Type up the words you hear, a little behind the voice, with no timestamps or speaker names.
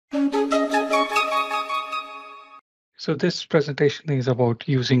So this presentation is about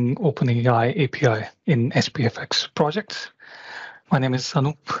using OpenAI API in SPFx projects. My name is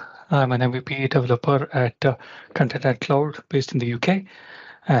Anoop. I'm an MVP developer at Content Cloud based in the UK.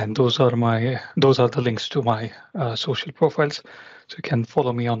 And those are the links to my social profiles. So you can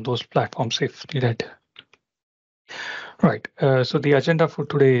follow me on those platforms if needed. Right, so the agenda for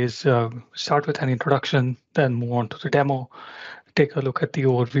today is start with an introduction, then move on to the demo, take a look at the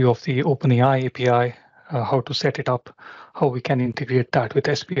overview of the OpenAI API, how to set it up, how we can integrate that with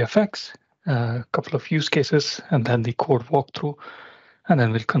SPFx, a couple of use cases, and then the code walkthrough, and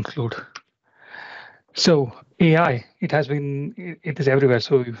then we'll conclude. So AI, it is everywhere.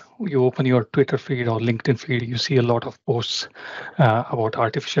 So you open your Twitter feed or LinkedIn feed, you see a lot of posts about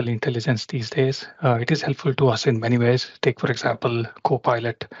artificial intelligence these days. It is helpful to us in many ways. Take, for example,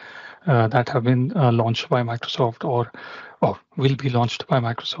 Copilot that have been launched by Microsoft or will be launched by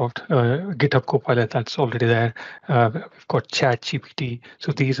Microsoft. GitHub Copilot, that's already there. We've got ChatGPT.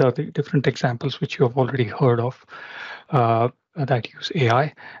 So these are the different examples which you have already heard of. That use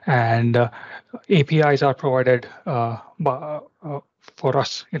AI, and APIs are provided for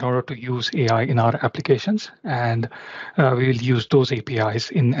us in order to use AI in our applications, and we will use those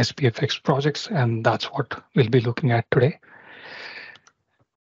APIs in SPFx projects, and that's what we'll be looking at today.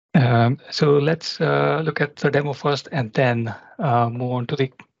 So let's look at the demo first and then move on to the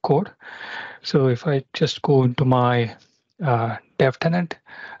code. So if I just go into my dev tenant,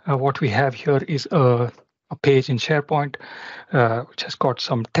 what we have here is a page in SharePoint, which has got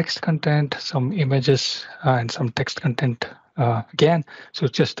some text content, some images, and some text content again. So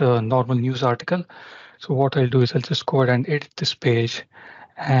it's just a normal news article. So what I'll do is I'll just go ahead and edit this page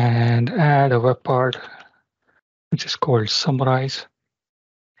and add a web part, which is called Summarize,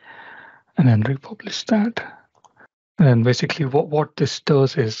 and then republish that. And basically what this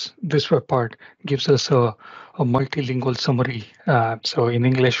does is this web part gives us a multilingual summary. So in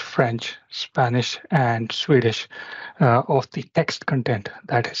English, French, Spanish, and Swedish of the text content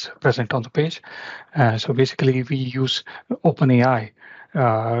that is present on the page. So basically we use OpenAI.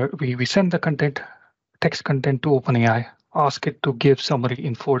 We send the text content to OpenAI, ask it to give summary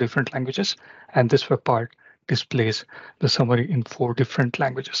in 4 different languages, and this web part displays the summary in 4 different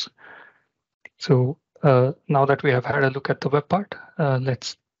languages. So now that we have had a look at the web part,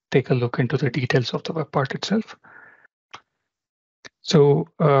 let's take a look into the details of the web part itself. So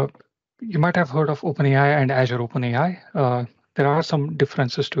you might have heard of OpenAI and Azure OpenAI. There are some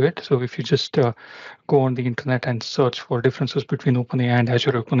differences to it. So if you just go on the internet and search for differences between OpenAI and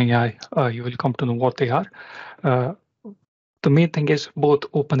Azure OpenAI, you will come to know what they are. The main thing is both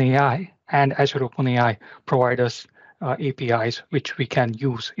OpenAI and Azure OpenAI provide us APIs which we can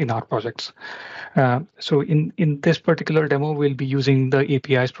use in our projects. So in this particular demo, we'll be using the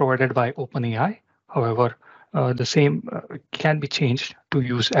APIs provided by OpenAI. However, the same can be changed to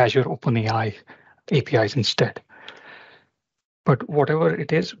use Azure OpenAI APIs instead. But whatever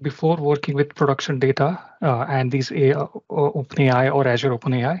it is, before working with production data and these OpenAI or Azure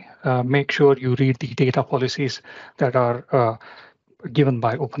OpenAI, make sure you read the data policies that are given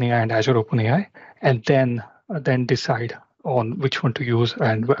by OpenAI and Azure OpenAI, and then decide on which one to use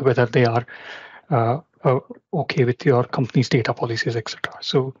and whether they are okay with your company's data policies, etc.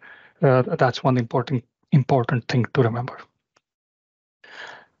 So that's one important thing to remember.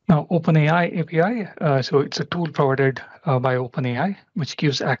 Now, OpenAI API, so it's a tool provided by OpenAI, which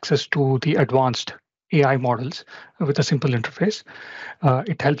gives access to the advanced AI models with a simple interface.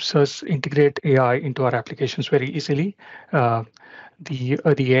 It helps us integrate AI into our applications very easily. The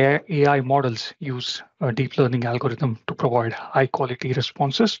AI models use a deep learning algorithm to provide high quality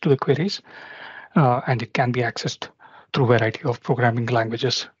responses to the queries, and it can be accessed through a variety of programming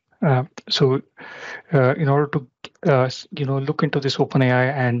languages. So in order to look into this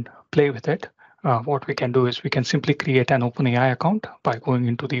OpenAI and play with it, what we can do is we can simply create an OpenAI account by going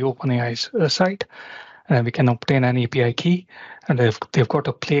into the OpenAI's site, and we can obtain an API key, and they've got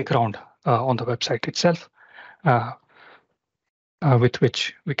a playground on the website itself, with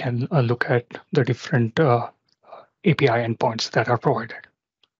which we can look at the different API endpoints that are provided.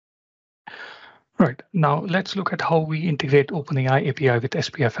 Right, now let's look at how we integrate OpenAI API with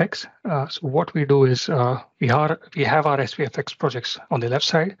SPFx. So what we do is we have our SPFx projects on the left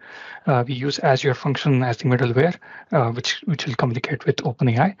side. We use Azure function as the middleware, which will communicate with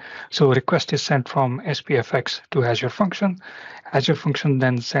OpenAI. So a request is sent from SPFx to Azure function. Azure function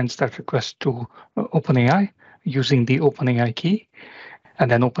then sends that request to OpenAI using the OpenAI key, and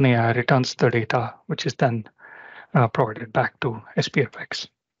then OpenAI returns the data, which is then provided back to SPFx.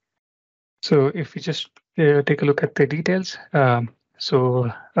 So if we just take a look at the details,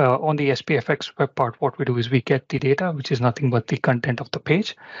 So on the SPFx web part, what we do is we get the data, which is nothing but the content of the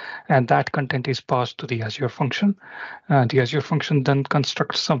page, and that content is passed to the Azure function. The Azure function then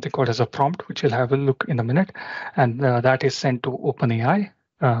constructs something called as a prompt, which we'll have a look in a minute, and that is sent to OpenAI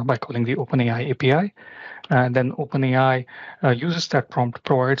by calling the OpenAI API. And then OpenAI uses that prompt,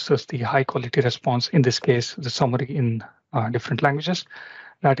 provides us the high quality response, in this case, the summary in different languages.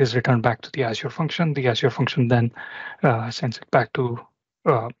 That is returned back to the Azure function. The Azure function then sends it back to,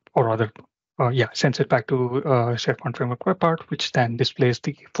 sends it back to SharePoint Framework WebPart, which then displays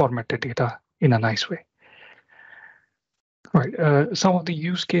the formatted data in a nice way. Right. Some of the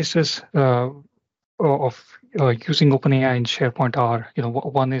use cases of using OpenAI in SharePoint are,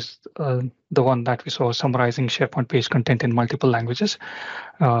 one is the one that we saw, summarizing SharePoint page content in multiple languages.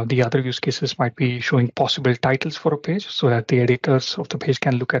 The other use cases might be showing possible titles for a page so that the editors of the page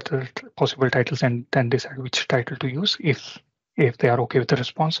can look at the possible titles and then decide which title to use if they are okay with the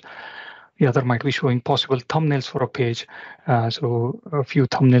response. The other might be showing possible thumbnails for a page. So a few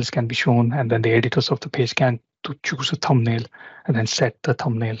thumbnails can be shown, and then the editors of the page can to choose a thumbnail and then set the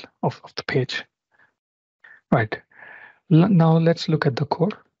thumbnail of the page. Right. Now let's look at the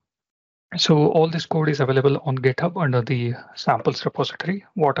code. So all this code is available on GitHub under the samples repository.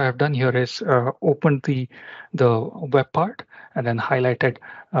 What I have done here is opened the web part and then highlighted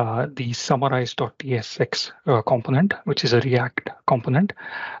the summarize.tsx component, which is a React component.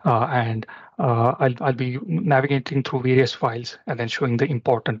 And I'll be navigating through various files and then showing the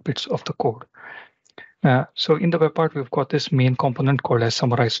important bits of the code. So in the web part, we've got this main component called as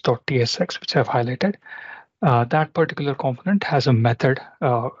summarize.tsx, which I've highlighted. That particular component has a method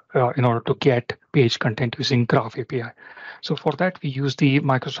in order to get page content using Graph API. So for that, we use the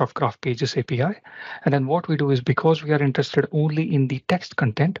Microsoft Graph Pages API. And then what we do is, because we are interested only in the text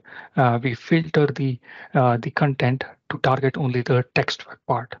content, we filter the content to target only the text web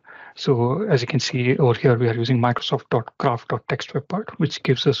part. So as you can see over here, we are using microsoft.graph.textWebPart, which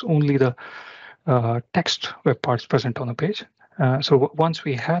gives us only the text web parts present on the page. So once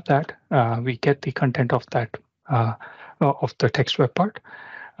we have that, we get the content of that of the text web part,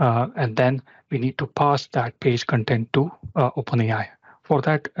 and then we need to pass that page content to OpenAI. For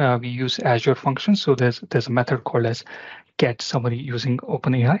that, we use Azure functions. So there's a method called as get summary using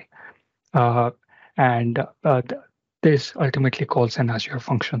OpenAI, and this ultimately calls an Azure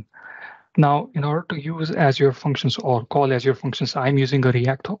function. Now, in order to use Azure functions or call Azure functions, I'm using a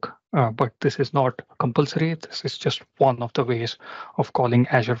React hook, but this is not compulsory. This is just one of the ways of calling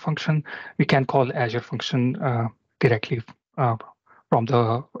Azure function. We can call Azure function directly from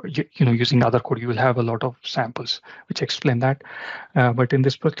the, using other code. You will have a lot of samples which explain that. But in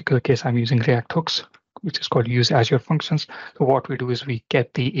this particular case, I'm using React hooks, which is called use Azure functions. So what we do is we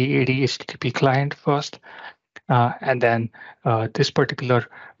get the AAD HTTP client first. And then this particular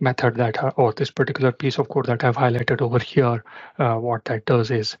method or this particular piece of code that I've highlighted over here, what that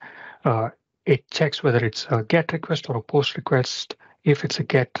does is it checks whether it's a GET request or a POST request. If it's a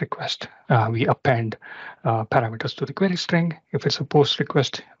GET request, we append parameters to the query string. If it's a POST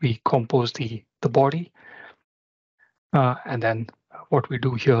request, we compose the body. And then what we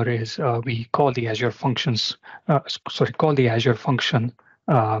do here is we call the Azure functions, call the Azure function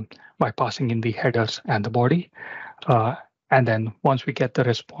by passing in the headers and the body. And then once we get the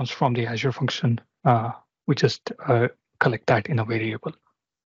response from the Azure function, we just collect that in a variable.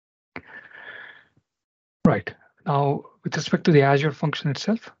 Right. Now, with respect to the Azure function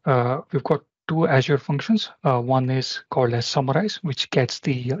itself, we've got two Azure functions. One is called as summarize, which gets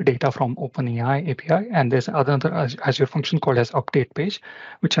the data from OpenAI API. And there's another Azure function called as update page,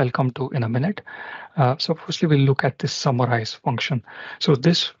 which I'll come to in a minute. So firstly, we'll look at this summarize function. So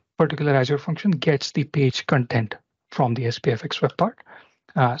this particular Azure function gets the page content from the SPFx web part.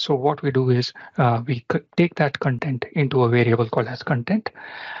 So what we do is we take that content into a variable called as content,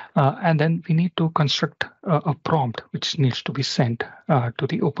 and then we need to construct a prompt which needs to be sent to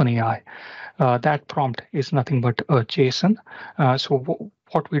the OpenAI. That prompt is nothing but a JSON. So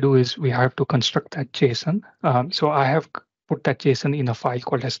what we do is we have to construct that JSON. So I have put that JSON in a file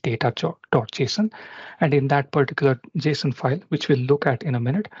called as data.json. And in that particular JSON file, which we'll look at in a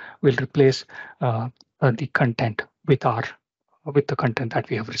minute, we'll replace the content with the content that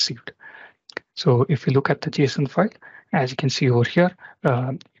we have received. So if we look at the JSON file, as you can see over here,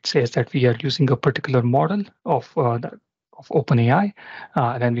 it says that we are using a particular model of OpenAI.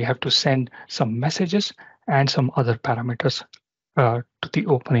 Then we have to send some messages and some other parameters to the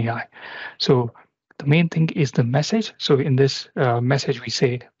OpenAI. So the main thing is the message. So in this message, we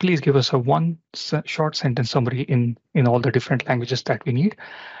say, please give us a one short sentence summary in all the different languages that we need.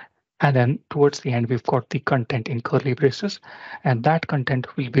 And then towards the end, we've got the content in curly braces, and that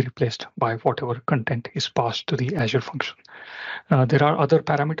content will be replaced by whatever content is passed to the Azure function. There are other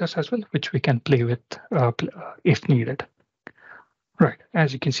parameters as well, which we can play with if needed. Right,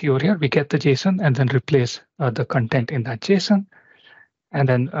 as you can see over here, we get the JSON and then replace the content in that JSON. And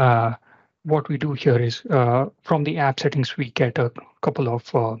then what we do here is from the app settings, we get a couple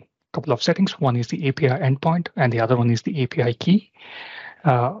of settings. One is the API endpoint, and the other one is the API key.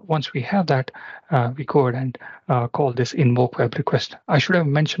 Once we have that, we go ahead and call this invoke web request. I should have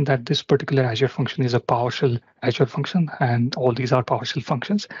mentioned that this particular Azure function is a PowerShell Azure function, and all these are PowerShell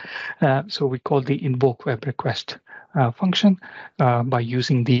functions. So we call the invoke web request function by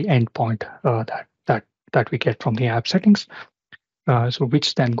using the endpoint that we get from the app settings. So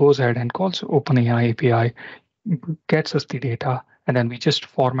which then goes ahead and calls OpenAI API, gets us the data, and then we just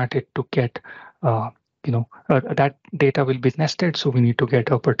format it to get that data will be nested, so we need to get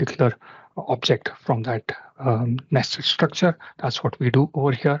a particular object from that nested structure. That's what we do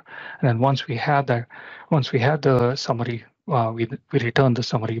over here. And then once we have the summary, we return the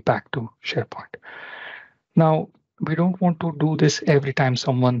summary back to SharePoint. Now, we don't want to do this every time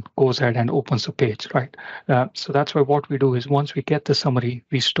someone goes ahead and opens a page, right? So that's why what we do is once we get the summary,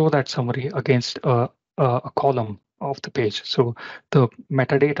 we store that summary against a column of the page. So the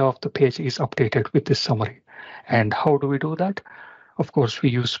metadata of the page is updated with this summary. And how do we do that? Of course, we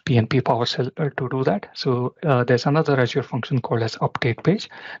use PnP PowerShell to do that. So there's another Azure function called as update page.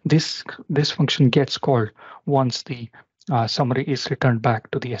 This function gets called once the summary is returned back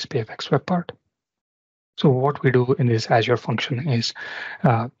to the SPFx web part. So what we do in this Azure function is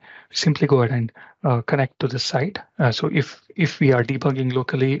simply go ahead and connect to the site. So if we are debugging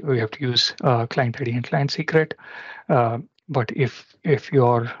locally, we have to use client ID and client secret. But if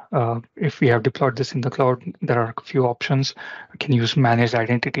we have deployed this in the cloud, there are a few options. We can use managed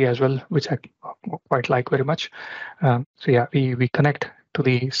identity as well, which I quite like very much. So yeah, we connect to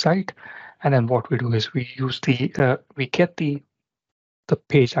the site, and then what we do is we use we get the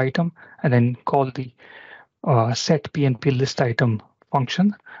page item and then call the set PnP list item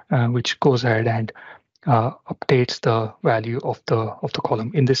function, which goes ahead and updates the value of the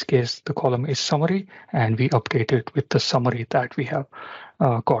column. In this case, the column is summary, and we update it with the summary that we have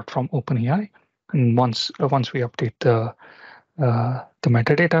got from OpenAI. And once we update the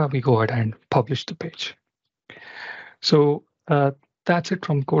metadata, we go ahead and publish the page. So that's it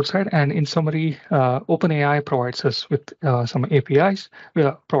from code side. And in summary, OpenAI provides us with some APIs.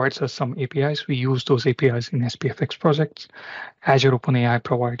 We use those APIs in SPFx projects. Azure OpenAI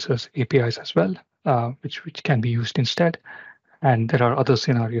provides us APIs as well, which can be used instead. And there are other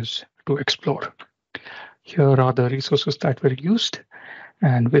scenarios to explore. Here are the resources that were used.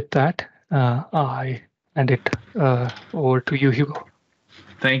 And with that, I hand it over to you, Hugo.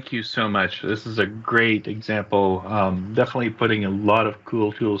 Thank you so much. This is a great example. Definitely putting a lot of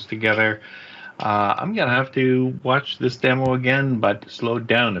cool tools together. I'm going to have to watch this demo again, but slow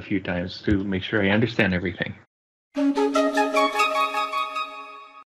down a few times to make sure I understand everything.